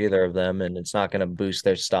performance for either of them, and it's not going to boost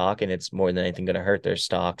their stock, and it's more than anything going to hurt their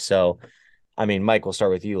stock. So I mean, Mike, we'll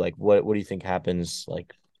start with you. Like, what do you think happens?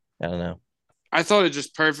 Like, I don't know. I thought it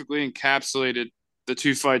just perfectly encapsulated the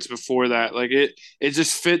two fights before that. Like, it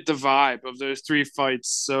just fit the vibe of those three fights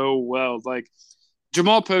so well. Like,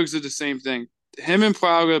 Jamal Pogues did the same thing. Him and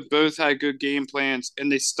Plauga both had good game plans,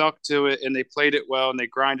 and they stuck to it, and they played it well, and they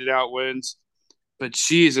grinded out wins. But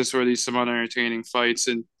Jesus, were these some unentertaining fights?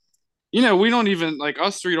 And we don't even like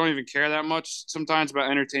us three don't even care that much sometimes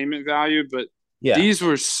about entertainment value, but Yeah, these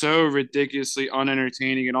were so ridiculously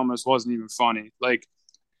unentertaining. It almost wasn't even funny. Like,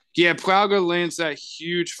 yeah, Plauga lands that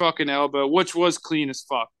huge fucking elbow, which was clean as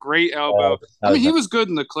fuck. Great elbow. that I mean, was he nice. was good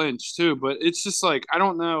in the clinch too, but it's just like I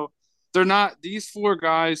don't know. They're not these four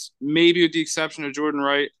guys, maybe with the exception of Jordan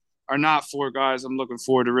Wright, are not four guys I'm looking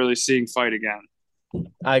forward to really seeing fight again.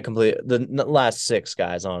 I completely the last six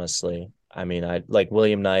guys. Honestly, I mean, I like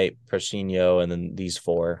William Knight, Persino, and then these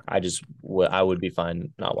four. I would be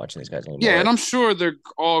fine not watching these guys Yeah, anymore. and I'm sure they're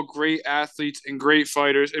all great athletes and great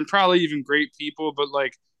fighters and probably even great people, but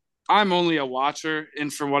like I'm only a watcher,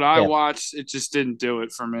 and from what I Yeah, watched, it just didn't do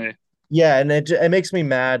it for me. yeah, and it makes me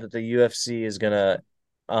mad that the UFC is gonna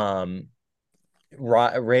um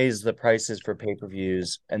raise the prices for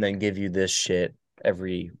pay-per-views and then give you this shit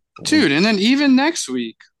every week. Dude, and then even next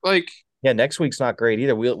week, like, Yeah, next week's not great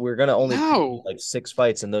either. We're gonna only preview no. like six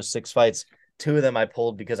fights, and those six fights, two of them I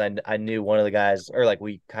pulled because I knew one of the guys, or like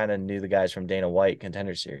we kind of knew the guys from Dana White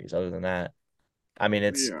Contender Series. Other than that, I mean, Yeah.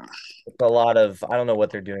 it's a lot of I don't know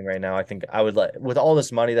what they're doing right now. I think I would like with all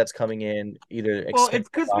this money that's coming in, either Well, expand it's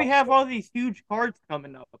the because we have roster. all these huge cards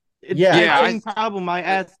coming up. It's Yeah, the Yeah, same problem I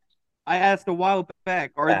asked a while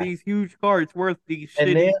back. Are yeah, these huge cards worth these and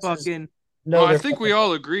shitty Nance is fucking? well, no, I they're think we fucking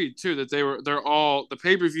all agreed too that they're all the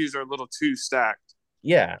pay-per-views are a little too stacked.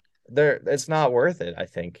 yeah, they're it's not worth it. I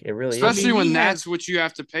think it really I isn't. Especially mean, when we have that's what you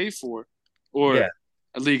have to pay for or Yeah,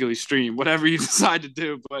 illegally stream, whatever you decide to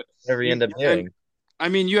do. But whatever you end up and doing. I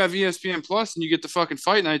mean, you have ESPN Plus and you get the fucking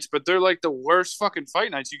fight nights, but they're like the worst fucking fight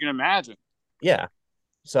nights you can imagine. Yeah,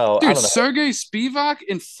 so I Dude, don't know. Sergey Spivak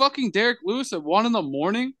and fucking Derek Lewis at 1 in the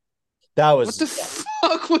morning. That What was the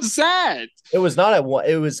fuck was that? It was not at one.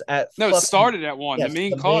 It was at No, it fucking started at 1, the yes, main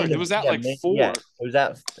the main card. It of was at yeah, like main, yeah. 4. It was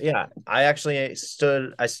at yeah. I actually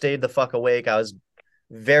I stayed the fuck awake. I was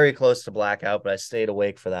very close to blackout, but I stayed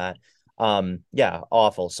awake for that. Yeah,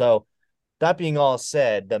 awful. So that being all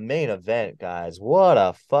said, the main event, guys, what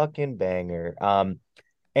a fucking banger.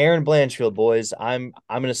 Aaron Blanchfield, boys. I'm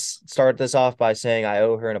gonna start this off by saying I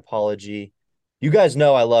owe her an apology. You guys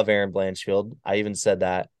know I love Aaron Blanchfield. I even said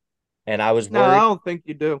that, and I was no. I worried. don't think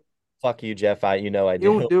you do. Fuck you, Jeff. I you know I You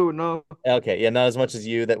don't do. do no. Okay, yeah, not as much as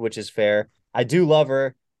you, that which is fair. I do love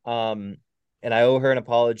her, and I owe her an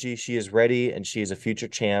apology. She is ready, and she is a future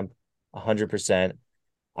champ, 100%.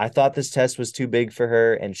 I thought this test was too big for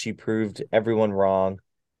her, and she proved everyone wrong,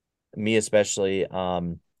 me especially.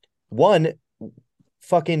 One,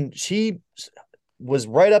 fucking, she was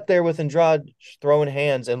right up there with Andrade, throwing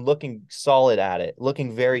hands and looking solid at it,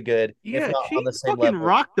 looking very good, if Yeah, not she on the same fucking level.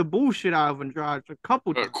 rocked the bullshit out of Andrade a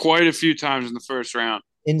couple times. Quite a few times in the first round.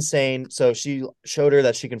 Insane. So she showed her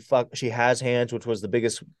that she can fuck. She has hands, which was the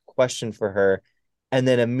biggest question for her, and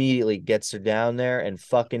then immediately gets her down there and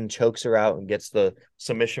fucking chokes her out and gets the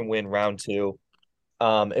submission win round two.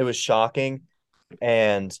 It was shocking,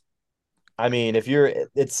 and I mean,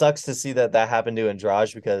 it sucks to see that happened to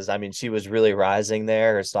Andrade because I mean, she was really rising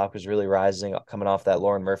there. Her stock was really rising coming off that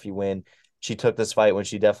Lauren Murphy win. She took this fight when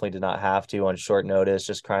she definitely did not have to on short notice,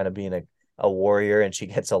 just kind of being a warrior, and she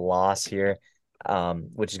gets a loss here,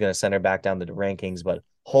 which is going to send her back down the rankings. But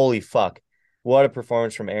holy fuck, what a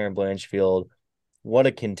performance from Aaron Blanchfield! What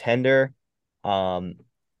a contender! Um,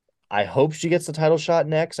 I hope she gets the title shot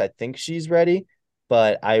next. I think she's ready,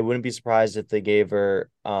 but I wouldn't be surprised if they gave her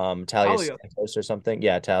Talia Talia. Santos or something.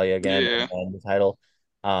 Yeah, Talia again Yeah. and the title.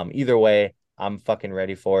 Either way, I'm fucking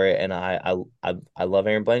ready for it, and I love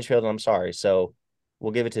Aaron Blanchfield, and I'm sorry. So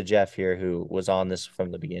we'll give it to Jeff here, who was on this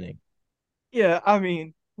from the beginning. Yeah, I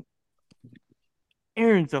mean,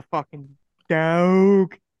 Aaron's a fucking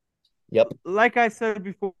dog. Yep. Like I said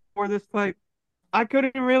before this fight, I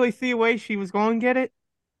couldn't really see a way she was going to get it,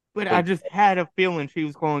 but I But just had a feeling she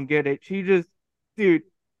was going to get it. Dude,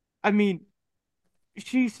 I mean,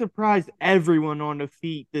 she surprised everyone on the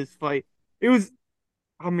feet this fight. It was,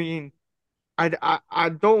 I mean, I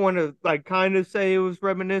don't want to like kind of say it was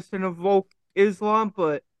reminiscent of Volk Islam,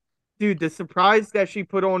 but dude, the surprise that she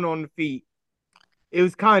put on the feet, it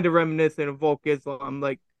was kind of reminiscent of Volk Islam,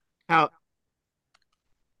 like how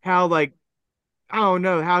like I don't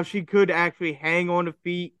know how she could actually hang on the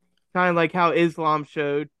feet, kind of like how Islam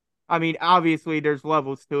showed. I mean, obviously there's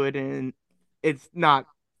levels to it, and it's not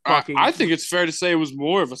I fucking think it's fair to say it was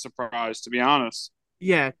more of a surprise, to be honest.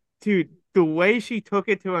 yeah, dude. The way she took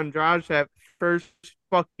it to Andrade that first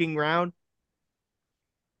fucking round,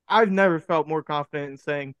 I've never felt more confident in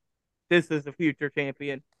saying this is a future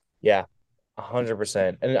champion. yeah,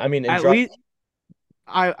 100%. And I mean, At least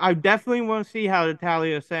I definitely want to see how the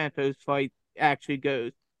Talia Santos fight actually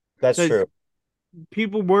goes that's because true.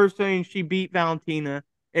 people were saying she beat Valentina,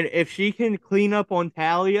 and if she can clean up on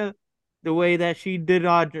Talia the way that she did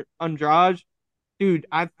on Andrade, dude,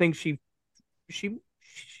 I think she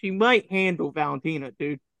she might handle Valentina,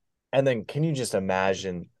 dude. And then can you just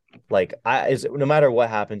imagine, like, no matter what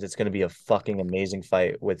happens, it's going to be a fucking amazing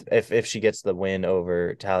fight with if she gets the win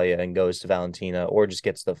over Talia and goes to Valentina, or just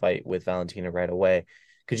gets the fight with Valentina right away.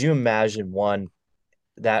 Could you imagine, one,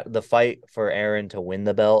 that the fight for Aaron to win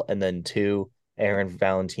the belt, and then two, Aaron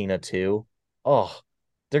Valentina too? Oh,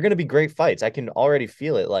 they're going to be great fights. I can already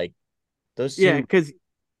feel it. Like those Yeah, two.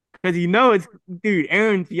 because you know it's dude.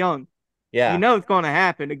 Aaron's young. You Yeah. know it's going to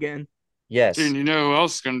happen again. Dude, Yes. you know who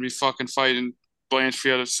else is going to be fucking fighting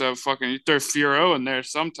Blanchfield? So fucking you throw Furo in there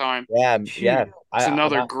sometime. Yeah. Yeah. Shoot, It's I'm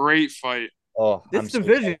another not. great fight. Oh, I'm this so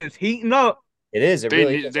division excited. is heating up. It is. It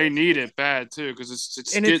really is. They need it bad too because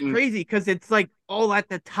it's And it's getting. crazy because it's like all at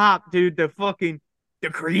the top, dude. The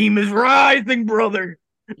cream is rising, brother.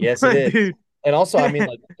 Yes, it is. Dude. And also, I mean,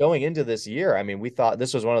 like going into this year, I mean, we thought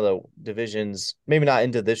this was one of the divisions, maybe not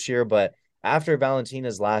into this year, but after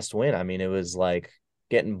Valentina's last win, I mean, it was like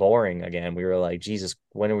getting boring again. We were like, Jesus,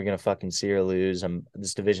 when are we gonna fucking see her lose?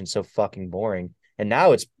 This division's so fucking boring. And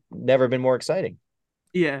now it's never been more exciting.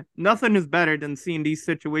 Yeah, nothing is better than seeing these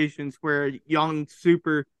situations where a young,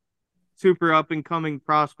 super up and coming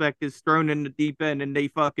prospect is thrown in the deep end and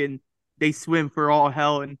they swim for all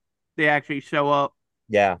hell and they actually show up.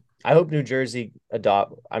 Yeah. I hope New Jersey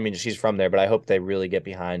adopt. I mean, she's from there, but I hope they really get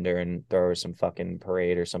behind her and throw her some fucking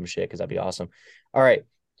parade or some shit because that'd be awesome. All right,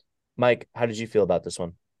 Mike, how did you feel about this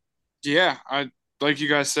one? Yeah, I like you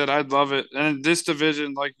guys said, I'd love it. And this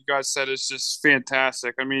division, like you guys said, is just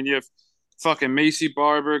fantastic. I mean, you have fucking Macy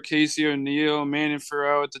Barber, Casey O'Neill, Manning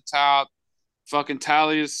Farrow at the top. Fucking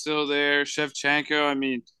Tally is still there. Shevchenko. I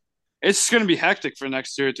mean, it's going to be hectic for the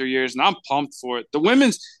next 2 or 3 years, and I'm pumped for it.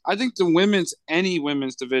 I think any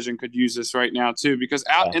women's division could use this right now too, because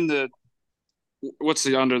out Yeah, in the what's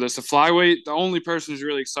the under this, the flyweight, the only person who's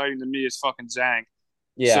really exciting to me is fucking Zhang.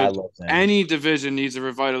 yeah, I So love Zhang. any division needs a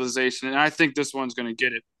revitalization, and I think this one's going to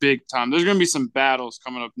get it big time. There's going to be some battles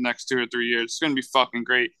coming up next 2 or 3 years. It's going to be fucking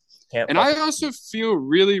great. Can't And fucking. I also feel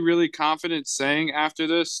really, really confident saying after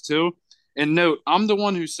this too. And note, I'm the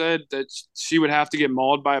one who said that she would have to get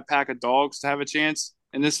mauled by a pack of dogs to have a chance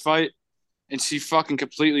in this fight, and she fucking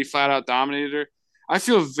completely flat out dominated her. I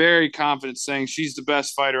feel very confident saying she's the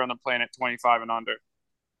best fighter on the planet, 25 and under.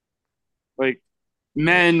 Like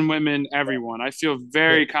men, women, everyone. I feel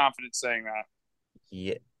very confident saying that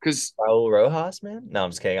Yeah, because Raul Rojas, man. No,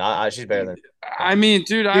 I'm just kidding. She's better than. I mean,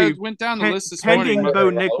 dude, I Dude, went down the list this How do you morning. pending better Bo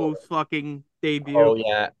than Raul? Nichols fucking debut. Oh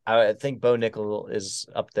yeah, I think Bo Nickel is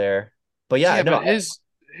up there. But yeah, Yeah, no, but his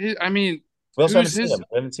I mean, we also haven't who's seen him. his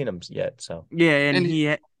We haven't seen him yet. So Yeah, and and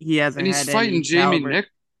he hasn't and he's had fighting any Jamie caliber. Nick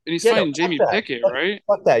and he's yeah, no, fighting fuck Jamie that. Pickett, Fuck, right?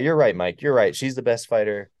 fuck that. You're right, Mike. You're right. She's the best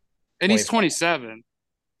fighter. And he's 25. 27.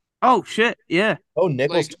 Oh shit, yeah. Oh,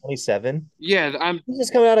 Nichols Like, 27. yeah, I'm He's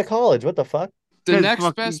just coming out of college. What the fuck? the Because next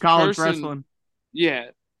fucking best college person. wrestling. Yeah,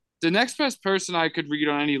 the next best person I could read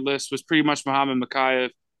on any list was pretty much Muhammad Makayev,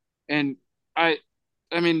 and I,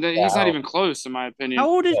 I mean, Yeah, he's I not don't even close in my opinion. How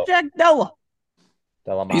old is know. Jack Della? He's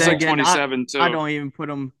Then like Delamaya. again, 27 I too. don't even put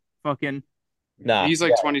him fucking Nah, He's like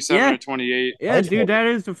yeah. 27 yeah. or 28. Yeah, Mike's dude, more. that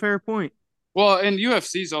is a fair point. Well, and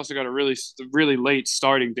UFC's also got a really late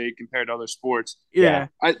starting date compared to other sports. Yeah,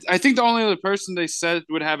 Yeah. I think the only other person they said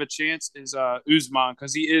would have a chance is Usman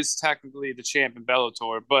because he is technically the champ in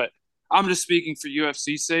Bellator. But I'm just speaking for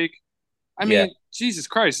UFC's sake. I Yeah. mean, Jesus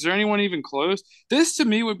Christ, is there anyone even close? This to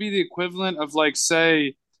me would be the equivalent of like,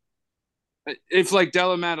 say, if like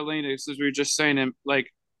Della Maddalena, as we were just saying, him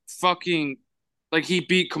like fucking like he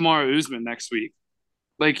beat Kamaru Usman next week.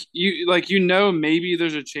 Like maybe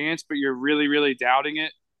there's a chance, but you're really really doubting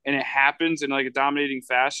it, and it happens in like a dominating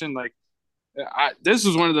fashion. Like this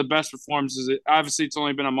was one of the best performances. Obviously, it's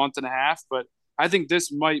only been a month and a half, but I think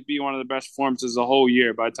this might be one of the best performances the whole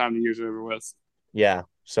year by the time the year's over with. Yeah.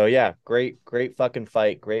 So yeah, great fucking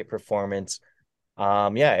fight, great performance.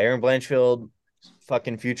 Yeah, Aaron Blanchfield,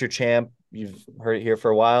 fucking future champ. You've heard it here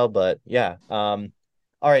for a while, but yeah. All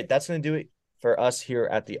right, that's gonna do it for us here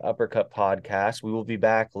at the Uppercut Podcast. We will be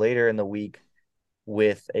back later in the week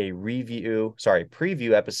with a preview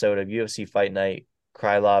episode of UFC Fight Night,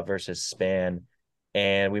 Krylov versus Span.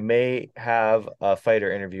 And we may have a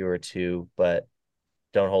fighter interview or two, but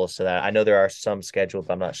don't hold us to that. I know there are some scheduled,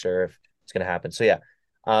 but I'm not sure if it's gonna happen. So yeah.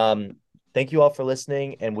 Um, thank you all for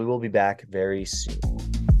listening, and we will be back very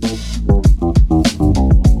soon.